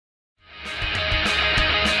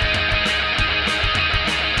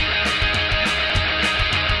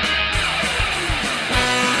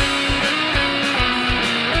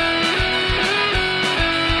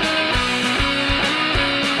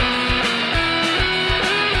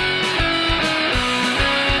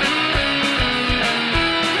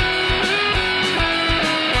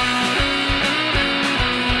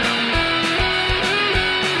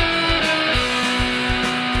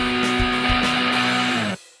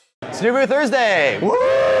It's New Beer Thursday!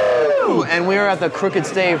 Woo! And we are at the Crooked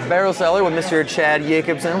Stave Barrel Cellar with Mr. Chad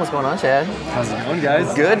Yakobson. What's going on, Chad? How's it going,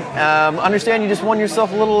 guys? Good. Understand you just won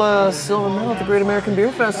yourself a little silver medal at the Great American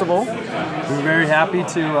Beer Festival. We're very happy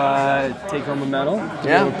to take home a medal,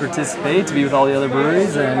 to participate, to be with all the other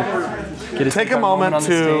breweries, and get a take a moment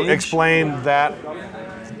to explain that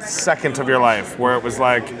second of your life where it was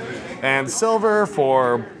like, and silver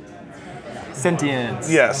for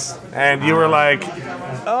Sentience. Yes, and you were like,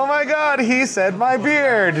 oh my God, he said my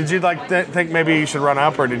beer. Did you like think maybe you should run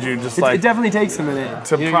up, or did you just like? It definitely takes a minute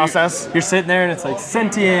to process. You're sitting there and it's like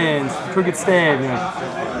Sentience, Crooked Stave. You're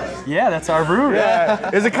like, yeah, that's our brewery.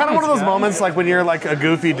 Yeah. Is it kind of one of those moments like when you're like a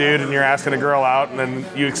goofy dude and you're asking a girl out and then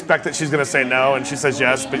you expect that she's gonna say no and she says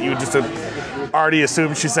yes, but you just already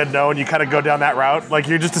assumed she said no and you kind of go down that route? Like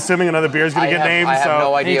you're just assuming another beer is gonna get named. I have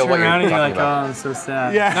no idea what you're talking about. Like, about. Oh, I'm so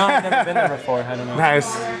sad. Yeah. No, I've never been there before. I don't know.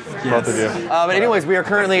 Nice. Yes. Both of you. But anyways, we are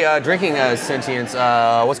currently drinking Sentience.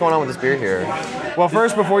 What's going on with this beer here? Well,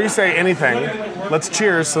 first, before you say anything, let's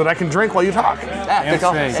cheers so that I can drink while you talk. Good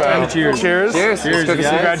call. Cheers. Cheers. Cheers. Cheers.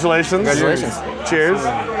 Congratulations. Congratulations. Cheers.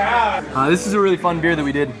 This is a really fun beer that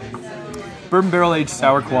we did. Bourbon barrel aged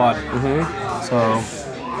sour quad. So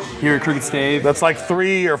here at Crooked Stave. That's like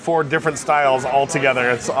 3 or 4 different styles all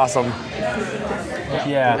together. It's awesome.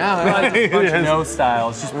 Yeah. It's a bunch of no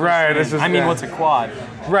styles. Just right. It's just, what's a quad?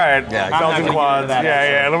 Right. Yeah. Belgian quads.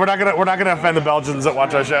 Yeah. We're not gonna offend the Belgians that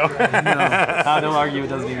watch our show. No, they'll argue it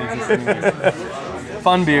doesn't even exist anyways.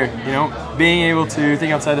 Fun beer, you know, being able to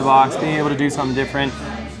think outside the box, being able to do something different,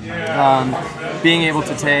 being able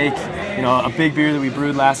to take, you know, a big beer that we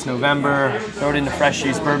brewed last November, throw it into fresh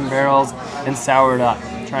yeast bourbon barrels, and sour it up.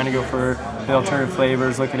 Trying to go for the alternative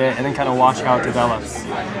flavors, look at it, and then kind of watch how it develops.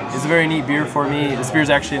 It's a very neat beer for me. This beer is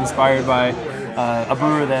actually inspired by a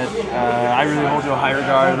brewer that I really hold to a high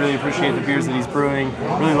regard. Really appreciate the beers that he's brewing.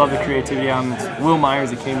 Really love the creativity on it. It's Will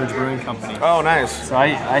Myers at Cambridge Brewing Company. Oh, nice. So I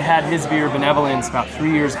had his beer, Benevolence, about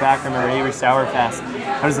 3 years back from our Avery Sour Fest.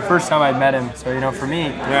 That was the first time I'd met him. So, you know, for me,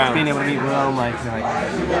 being able to meet Will,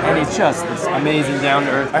 and he's just this amazing,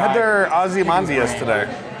 down-to-earth guy. I had their Ozymandias today.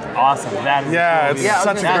 Awesome. That is it's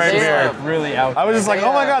such a great beer. Really out. I was just like,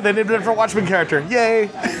 oh my God, they named a different Watchmen character. Yay!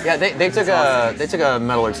 Yeah, they took a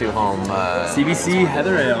medal or two home. CBC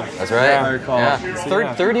Heather Ale. That's right. Yeah.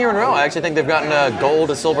 So third year in a row. I actually think they've gotten a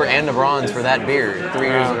gold, a silver, and a bronze for that beer. 3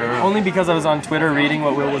 years in a row. Only because I was on Twitter reading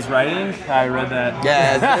what Will was writing, I read that.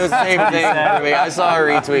 Yeah, it was the same thing for me. I saw a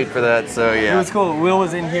retweet for that, so yeah. It was cool. Will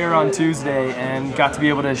was in here on Tuesday and got to be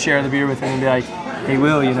able to share the beer with him and be like, hey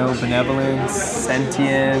Will, you know, Benevolence,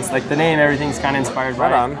 Sentience, like the name, everything's kind of inspired by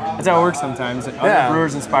it. That's how it works sometimes. Other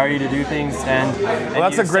brewers inspire you to do things, and well,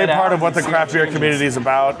 that's a great part of what the craft beer community is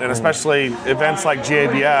about, and especially events like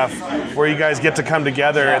GABF, where you guys get to come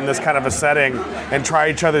together in this kind of a setting and try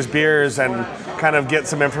each other's beers and kind of get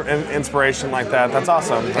some inspiration like that. That's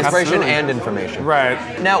awesome. Inspiration and information.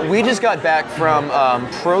 Right. Now, we just got back from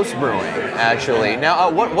Prost Brewing, actually.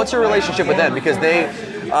 Now, what's your relationship with them? Because they...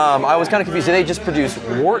 I was kind of confused. Do they just produce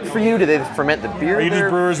wort for you? Do they ferment the beer? Are you just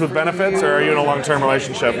brewers with benefits, or are you in a long-term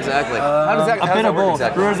relationship? Exactly. How does that? A bit of both.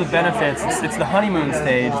 Exactly? Brewers with benefits. It's the honeymoon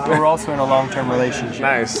stage, but we're also in a long-term relationship.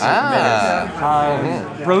 Nice.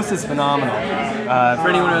 Prost is phenomenal. For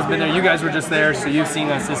anyone who has been there, you guys were just there, so you've seen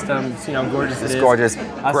that system. See how gorgeous it is. It's gorgeous.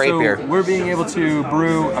 Great beer. We're being able to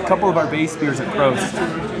brew a couple of our base beers at Prost.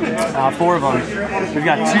 4 of them. We've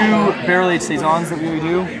got 2 barrel-aged saisons that we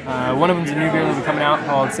do. One of them's a new beer that'll be coming out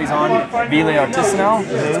called Saison Ville Artisanal.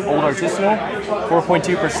 It's old artisanal,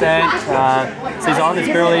 4.2%. Saison is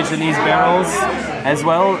barrel aged in these barrels, as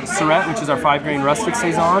well Surette, which is our 5-grain rustic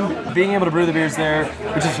saison. Being able to brew the beers there,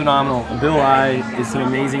 which is phenomenal. Bill I is an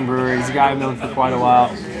amazing brewer. He's a guy I've known for quite a while.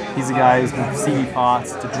 He's a guy who's been from CB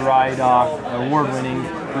Potts to Dry Dock, an award-winning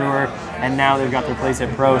brewer, and now they've got their place at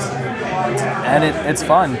Prost. And it's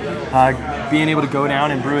fun. Being able to go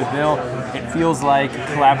down and brew with Bill, it feels like a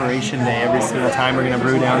collaboration day every single time we're going to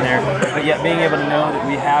brew down there. But yet being able to know that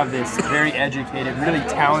we have this very educated, really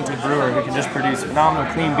talented brewer who can just produce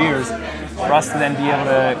phenomenal, clean beers, for us to then be able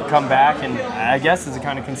to come back and, I guess, as a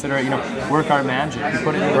kind of consider it, you know, work our magic. We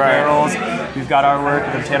put it in the barrels. We've got our work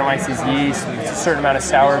with the Brettanomyces yeast. It's a certain amount of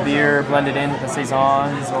sour beer blended in with the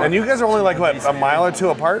saisons. And you guys are only like, what, a mile or 2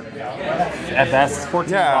 apart? At best, it's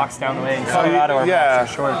 14 blocks down the way in Colorado. Our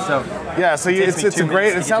blocks are short, so it's a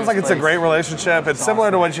great. It sounds like it's a great relationship. It's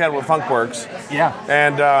similar to what you had with Funkworks. Yeah.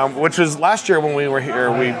 And which was last year when we were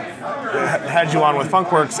here, we had you on with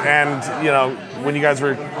Funkworks, and you know when you guys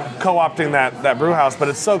were co-opting that brew house. But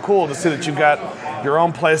it's so cool to see that you've got your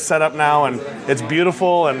own place set up now, and it's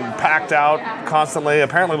beautiful and packed out constantly.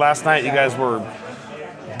 Apparently last night you guys were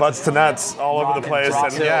butts to nuts all over the place.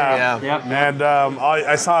 And Yep. and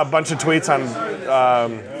I saw a bunch of tweets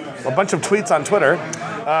on Twitter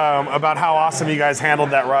about how awesome you guys handled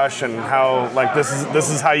that rush and how like this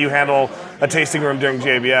is how you handle a tasting room during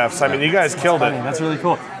GABF. So I mean, you guys killed it. That's really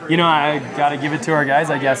cool. You know, I got to give it to our guys,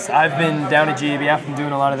 I guess. I've been down at GABF and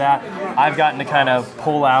doing a lot of that. I've gotten to kind of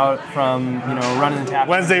pull out from, you know, running the tap.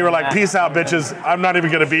 Wednesday, you were like, peace out, bitches. I'm not even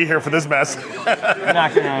going to be here for this mess. I'm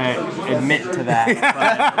not going to admit to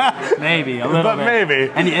that, but maybe, a little bit.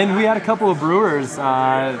 Maybe. And we had a couple of brewers,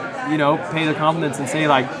 you know, pay their compliments and say,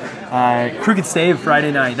 like, Crooked Stave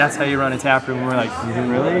Friday night, that's how you run a tap room. And we're like,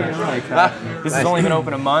 really? You know, like, this has only been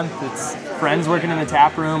open a month. It's friends working in the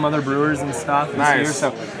tap room, other brewers and stuff this year.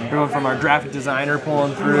 So everyone from our graphic designer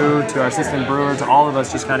pulling through to our assistant brewer to all of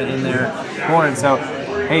us just kind of in there pouring. So,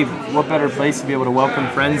 hey, what better place to be able to welcome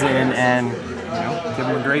friends in and, you know, give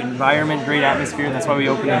them a great environment, great atmosphere. That's why we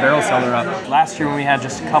opened the barrel cellar up. Last year when we had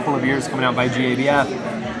just a couple of beers coming out by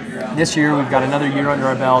GABF, this year we've got another year under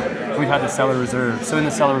our belt. We've had the cellar reserve. So in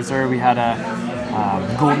the cellar reserve we had a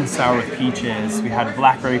golden sour with peaches. We had a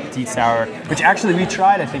blackberry petite sour, which actually we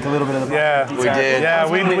tried, I think, a little bit of the blackberry petite sour. did.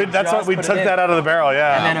 Yeah, that's what we took that out of the barrel.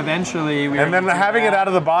 Yeah. And then eventually we. And then having it out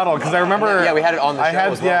of the bottle, because I remember. Yeah, we had it on the show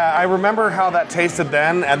as well. Yeah, I remember how that tasted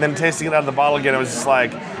then, and then tasting it out of the bottle again. It was just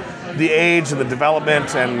like the age and the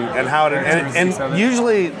development and how it and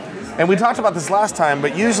usually. And we talked about this last time,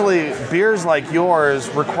 but usually beers like yours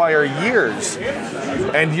require years,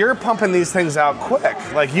 and you're pumping these things out quick.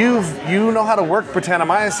 Like you know how to work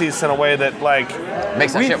Brettanomyces in a way that like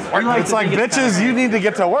makes that shit work. It's like bitches, you need to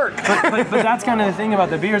get to work. But that's kind of the thing about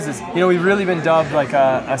the beers is, you know, we've really been dubbed like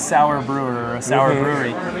a sour brewer or a sour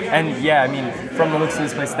brewery, and yeah, I mean, from the looks of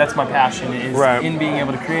this place, that's my passion is in being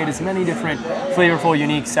able to create as many different flavorful,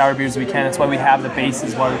 unique sour beers as we can. That's why we have the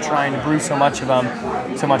bases, why we're trying to brew so much of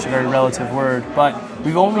them, so much of a relative word, but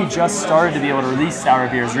we've only just started to be able to release sour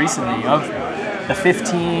beers recently. Of the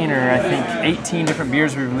 15 or I think 18 different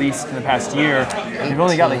beers we've released in the past year, we've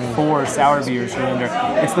only got like 4 sour beers from under.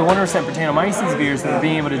 It's the 100% Brettanomyces beers that we're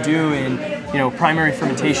being able to do in, you know, primary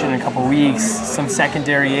fermentation in a couple weeks, some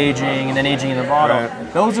secondary aging, and then aging in the bottle.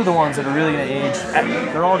 Right. Those are the ones that are really going to age.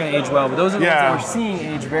 They're all going to age well, but those are the ones that we're seeing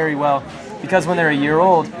age very well, because when they're a year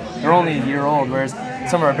old, they're only a year old, whereas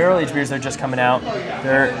some of our barrel-aged beers, they're just coming out.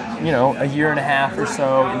 They're, you know, a year and a half or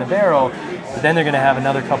so in the barrel, but then they're going to have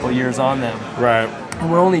another couple of years on them. Right.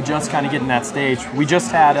 And we're only just kind of getting that stage. We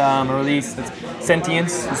just had a release that's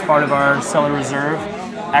Sentience, as part of our cellar reserve.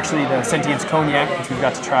 Actually, the Sentience cognac, which we've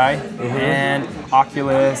got to try, and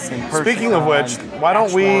Oculus and Persian. Speaking of which, why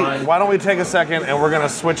don't we take a second and we're going to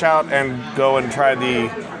switch out and go and try the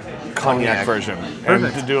cognac version.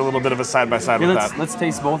 Perfect. And to do a little bit of a side-by-side with that. Let's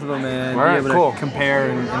taste both of them and be able to compare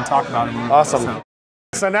and talk about them. Awesome.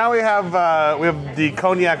 So now we have the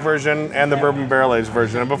cognac version and the bourbon barrel-aged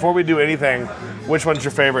version. And before we do anything, which one's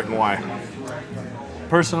your favorite and why?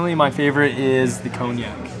 Personally, my favorite is the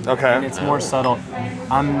cognac. Okay. And it's more subtle.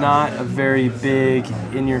 I'm not a very big,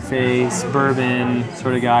 in-your-face, bourbon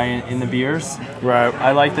sort of guy in the beers. Right.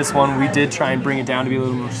 I like this one. We did try and bring it down to be a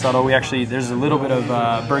little more subtle. There's a little bit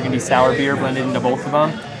of burgundy sour beer blended into both of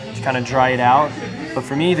them to kind of dry it out. But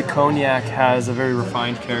for me, the cognac has a very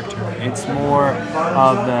refined character. It's more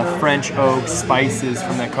of the French oak spices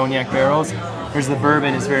from the cognac barrels, whereas the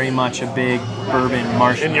bourbon is very much a big bourbon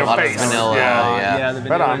marshmallow. In your face. Vanilla. Yeah, the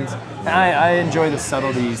vanilla. I enjoy the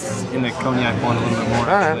subtleties in the cognac one a little bit more.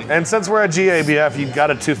 Actually. And since we're at GABF, you've got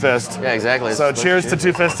a two-fist. Yeah, exactly. So cheers to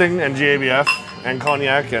two-fisting and GABF and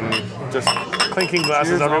cognac and just clinking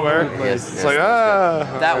glasses cheers everywhere. Yes, Like,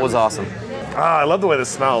 that was awesome. I love the way this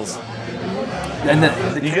smells. And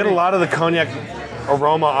you get a lot of the cognac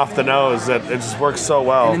aroma off the nose that it just works so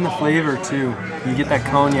well. And in the flavor too, you get that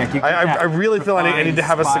cognac. I really feel I need to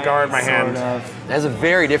have a cigar in my hand. It has a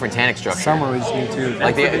very different tannic structure. Summer we just need too.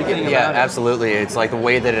 Like absolutely. It's like the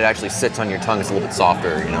way that it actually sits on your tongue is a little bit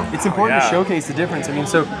softer, you know. It's important to showcase the difference. I mean,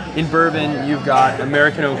 so in bourbon, you've got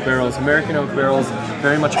American oak barrels. American oak barrels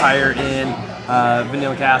very much higher in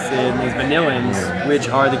vanillic acid and these vanillins, which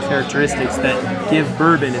are the characteristics that give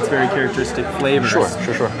bourbon its very characteristic flavors. Sure.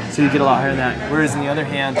 So you get a lot higher than that. Whereas on the other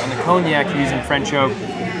hand, on the cognac, you're using French oak,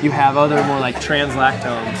 you have other more like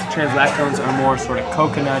translactones. Translactones are more sort of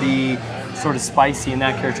coconutty, sort of spicy in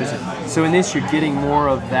that characteristic. So in this, you're getting more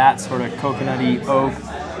of that sort of coconutty oak,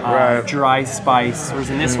 dry spice, whereas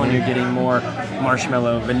in this one you're getting more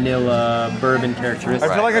marshmallow, vanilla, bourbon characteristics.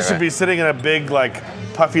 I feel like I should be sitting in a big, like,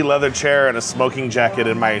 puffy leather chair and a smoking jacket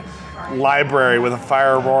in my library with a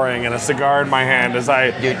fire roaring and a cigar in my hand as I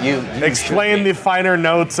explain the finer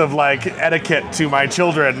notes of like etiquette to my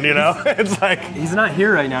children, you know? It's like... He's not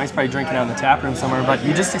here right now. He's probably drinking out in the tap room somewhere, but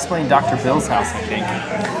you just explained Dr. Bill's house, I think.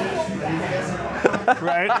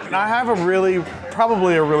 Right? And I have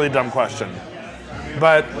probably a really dumb question.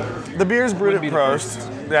 But the beer's brewed at Prost.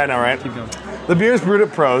 Yeah, I know, right? Keep going. The beer's brewed at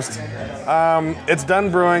Prost. It's done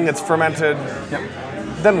brewing, it's fermented. Yep.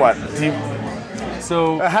 Then what?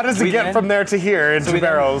 So how does it get from there to here into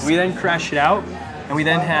barrels? We then crash it out, and we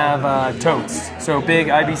then have totes. So big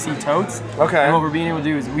IBC totes. Okay. And what we're being able to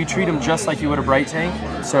do is we treat them just like you would a bright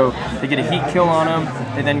tank. So they get a heat kill on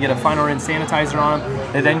them. They then get a final rinse sanitizer on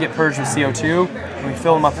them. They then get purged with CO2, and we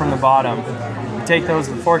fill them up from the bottom. We take those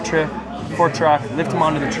to the fork truck, lift them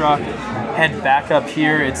onto the truck, head back up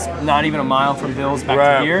here. It's not even a mile from Bill's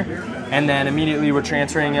back to here. And then immediately we're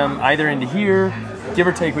transferring them either into here, give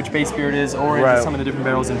or take which base beer it is, or into some of the different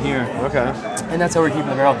barrels in here. Okay. And that's how we're keeping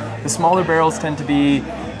the barrel. The smaller barrels tend to be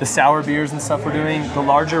the sour beers and stuff we're doing. The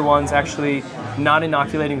larger ones actually not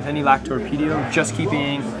inoculating with any lactorpedio, just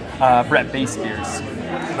keeping Brett base beers.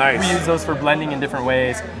 Nice. We use those for blending in different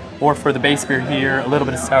ways, or for the base beer here, a little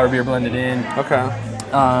bit of sour beer blended in. Okay.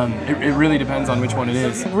 It really depends on which one it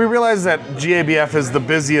is. We realize that GABF is the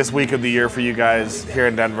busiest week of the year for you guys here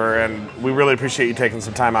in Denver, and we really appreciate you taking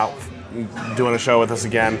some time out doing a show with us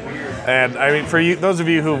again. And I mean, for you, those of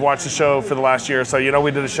you who've watched the show for the last year or so, you know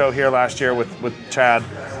we did a show here last year with Chad,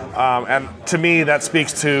 and to me that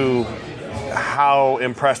speaks to how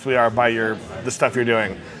impressed we are by the stuff you're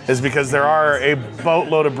doing, is because there are a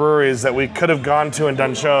boatload of breweries that we could have gone to and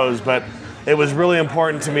done shows, but it was really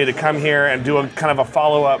important to me to come here and do a kind of a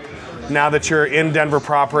follow-up. Now that you're in Denver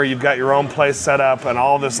proper, you've got your own place set up and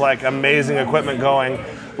all this like amazing equipment going.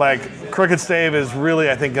 Like Crooked Stave is really,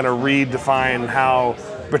 I think, going to redefine how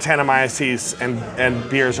Brettanomyces and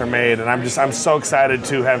beers are made, and I'm so excited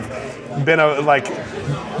to have been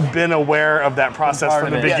aware of that process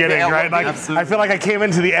from the beginning, right? Like, I feel like I came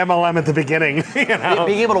into the MLM at the beginning. You know?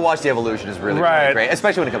 Being able to watch the evolution is really great,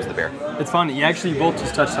 especially when it comes to the beer. It's fun. You actually both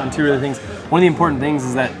just touched on two other things. One of the important things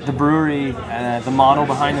is that the brewery, the model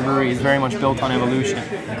behind the brewery is very much built on evolution.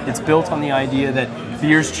 It's built on the idea that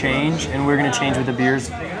beers change, and we're going to change with the beers.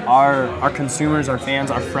 Our consumers, our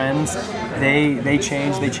fans, our friends, they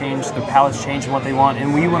change, the palates change and what they want,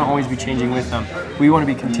 and we want to always be changing with them. We want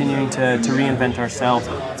to be continuing to reinvent ourselves.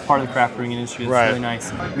 It's part of the craft brewing industry. It's really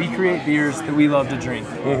nice. We create beers that we love to drink,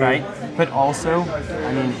 right? But also,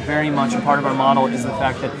 I mean, very much a part of our model is the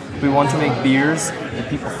fact that we want to make beers that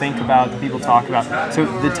people think about, that people talk about. So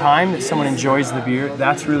the time that someone enjoys the beer,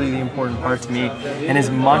 that's really the important part to me. And as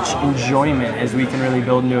much enjoyment as we can really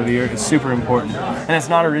build into a beer is super important. And it's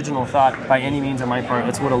not original thought by any means on my part.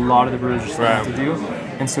 That's what a lot of the brewers are starting to do.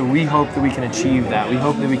 And so we hope that we can achieve that. We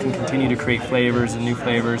hope that we can continue to create flavors and new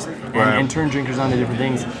flavors and turn drinkers on to different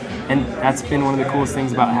things. And that's been one of the coolest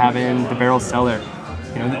things about having the barrel cellar.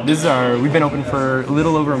 You know, we've been open for a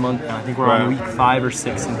little over a month now. I think we're on week 5 or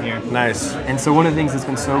 6 in here. Nice. And so one of the things that's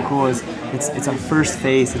been so cool is it's our first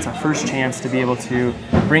face, it's our first chance to be able to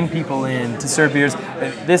bring people in, to serve beers.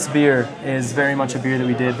 This beer is very much a beer that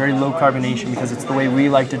we did, very low carbonation, because it's the way we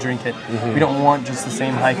like to drink it. We don't want just the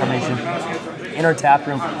same high carbonation. In our tap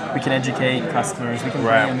room, we can educate customers, we can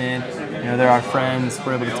bring them in. You know, they're our friends,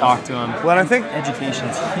 we're able to talk to them. Well, I think education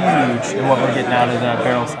is huge in what we're getting out of the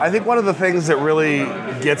barrels. I think one of the things that really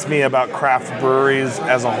gets me about craft breweries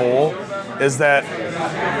as a whole is that,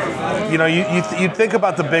 you know, you think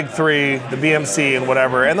about the big three, the BMC and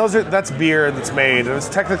whatever, and that's beer that's made, and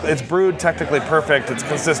it's brewed technically perfect, it's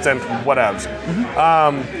consistent, whatevs.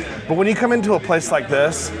 But when you come into a place like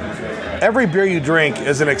this, every beer you drink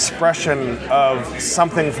is an expression of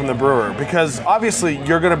something from the brewer, because obviously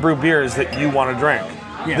you're going to brew beers that you want to drink.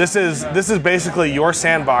 Yeah. This is basically your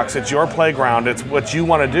sandbox. It's your playground. It's what you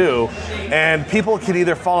want to do, and people can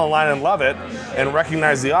either fall in line and love it and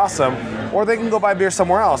recognize the awesome, or they can go buy beer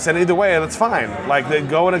somewhere else. And either way, that's fine. Like, they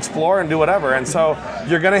go and explore and do whatever. And so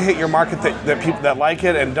you're going to hit your market that people that like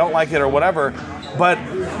it and don't like it or whatever. But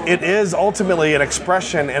it is ultimately an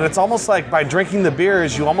expression, and it's almost like by drinking the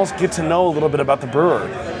beers, you almost get to know a little bit about the brewer.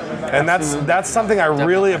 And that's something I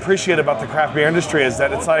really appreciate about the craft beer industry, is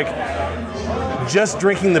that it's like, just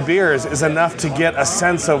drinking the beers is enough to get a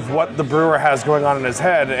sense of what the brewer has going on in his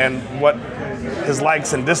head and what his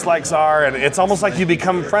likes and dislikes are, and it's almost like you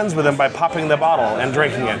become friends with him by popping the bottle and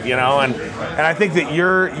drinking it, you know. And I think that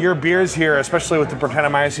your beers here, especially with the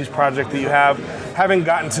Brettanomyces project that you have, having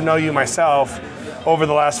gotten to know you myself over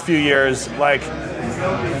the last few years, like,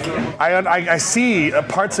 I see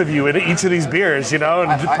parts of you in each of these beers, you know,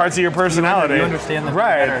 and parts of your personality. You understand the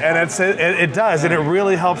right, better. and it does, and it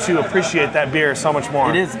really helps you appreciate that beer so much more.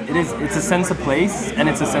 It is. It's a sense of place, and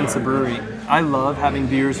it's a sense of brewery. I love having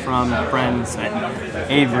beers from friends at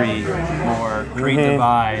Avery or Great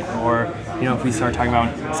Divide, or if we start talking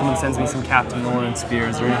about someone sends me some Captain Lawrence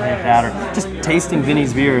beers or anything like that, or just tasting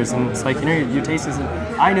Vinny's beers, and it's like you taste this, and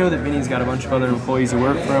I know that Vinny's got a bunch of other employees who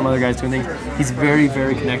work for him, other guys doing things. He's very,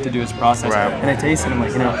 very connected to his process, and I taste it. I'm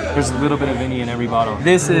like, there's a little bit of Vinny in every bottle.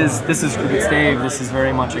 This is Crooked Stave. This is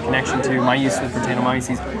very much a connection to my use with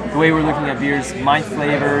Brettanomyces, the way we're looking at beers, my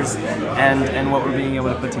flavors, and what we're being able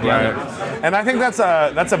to put together. And I think that's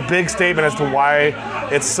a big statement as to why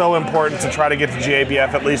it's so important to try to get to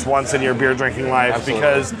GABF at least once in your beer drinking life. Absolutely.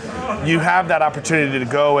 Because you have that opportunity to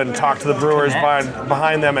go and talk to the brewers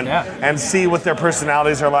behind them and see what their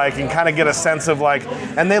personalities are like and kind of get a sense of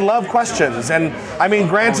and they love questions. And I mean,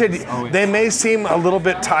 granted, they may seem a little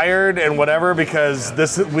bit tired and whatever because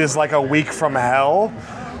this was like a week from hell.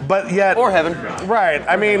 But yet, or heaven, right?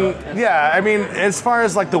 I mean, yeah. I mean, as far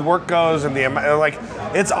as the work goes and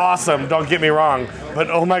it's awesome. Don't get me wrong, but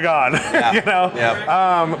oh my God,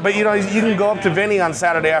 Yeah. But you can go up to Vinny on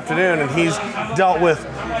Saturday afternoon, and he's dealt with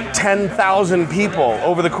 10,000 people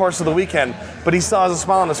over the course of the weekend. But he still has a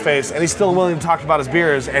smile on his face, and he's still willing to talk about his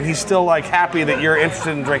beers, and he's still happy that you're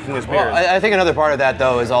interested in drinking his beers. Well, I think another part of that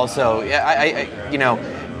though is also,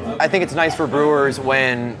 I think it's nice for brewers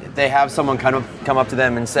when they have someone kind of come up to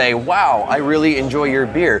them and say, wow, I really enjoy your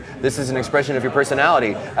beer. This is an expression of your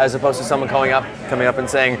personality, as opposed to someone coming up and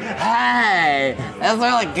saying, hey, that's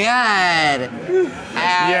really good.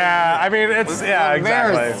 Yeah, I mean, exactly.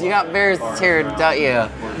 Beers, you got beers here, don't you?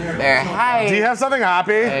 Hey. Do you have something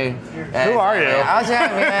hoppy? Hey. Who are you? How's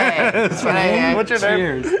your name? What's your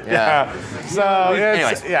name? Cheers. Yeah. So,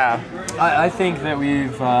 Anyways. Yeah. I think that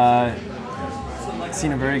we've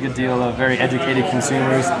seen a very good deal of very educated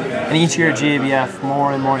consumers, and each year at GABF,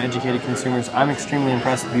 more and more educated consumers. I'm extremely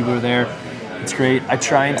impressed with people who are there. It's great. I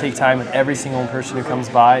try and take time with every single person who comes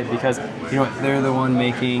by because they're the one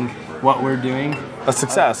making what we're doing a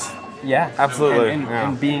success. Yeah, absolutely.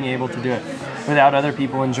 And being able to do it without other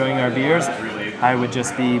people enjoying our beers, I would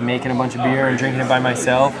just be making a bunch of beer and drinking it by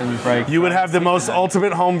myself, and you would have the most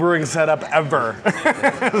ultimate home brewing setup ever.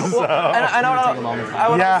 I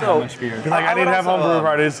would also, I need to have home brew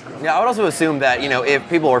parties. Yeah, I would also assume that if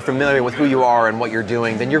people are familiar with who you are and what you're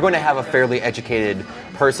doing, then you're going to have a fairly educated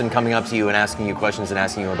person coming up to you and asking you questions and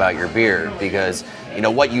asking you about your beer, because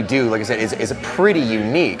what you do, like I said, is pretty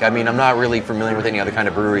unique. I mean, I'm not really familiar with any other kind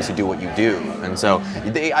of breweries who do what you do, and so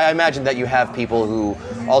I imagine that you have people who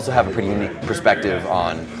also have a pretty unique perspective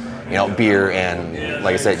on beer, and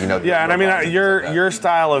like I said, Yeah, and I mean, your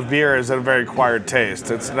style of beer is a very acquired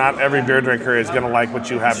taste. It's not every beer drinker is going to like what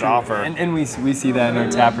you have to offer. And we see that in our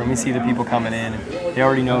tap room. We see the people coming in, and they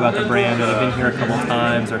already know about the brand, or they've been here a couple of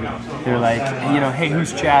times, or they're like, hey,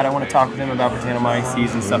 who's Chad? I want to talk with him about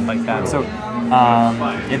Brettanomyces and stuff like that. So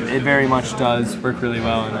it very much does work really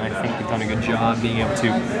well, and I think we've done a good job being able to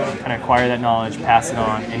kind of acquire that knowledge, pass it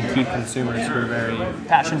on, and keep consumers who are very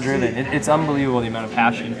passion-driven. It's unbelievable the amount of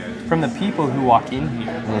passion from the people who walk in here.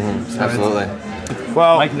 Mm-hmm. So Absolutely.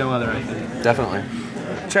 Well, like no other, I think. Definitely.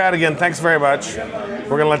 Chad, again, thanks very much. We're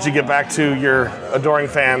going to let you get back to your adoring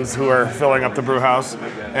fans who are filling up the brew house.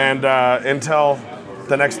 And until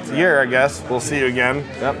the next year, I guess, we'll see you again.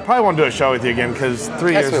 Yep. Probably won't do a show with you again because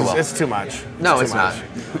 3 years it's too much. No, it's not.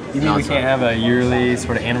 You mean we can't have a yearly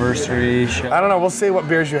sort of anniversary show? I don't know. We'll see what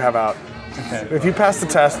beers you have out. Okay. If you pass the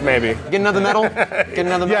test, maybe. Get another medal? Get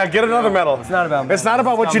another medal? Yeah, get another medal. It's not about medals. It's not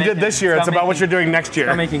about what you did this year. It's about what you're doing next year.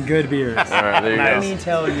 I'm making good beers. All right, there you go. Let me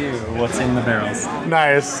tell you what's in the barrels.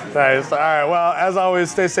 Nice. All right, well, as always,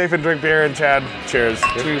 stay safe and drink beer. And Chad, cheers.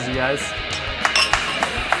 Cheers, you guys.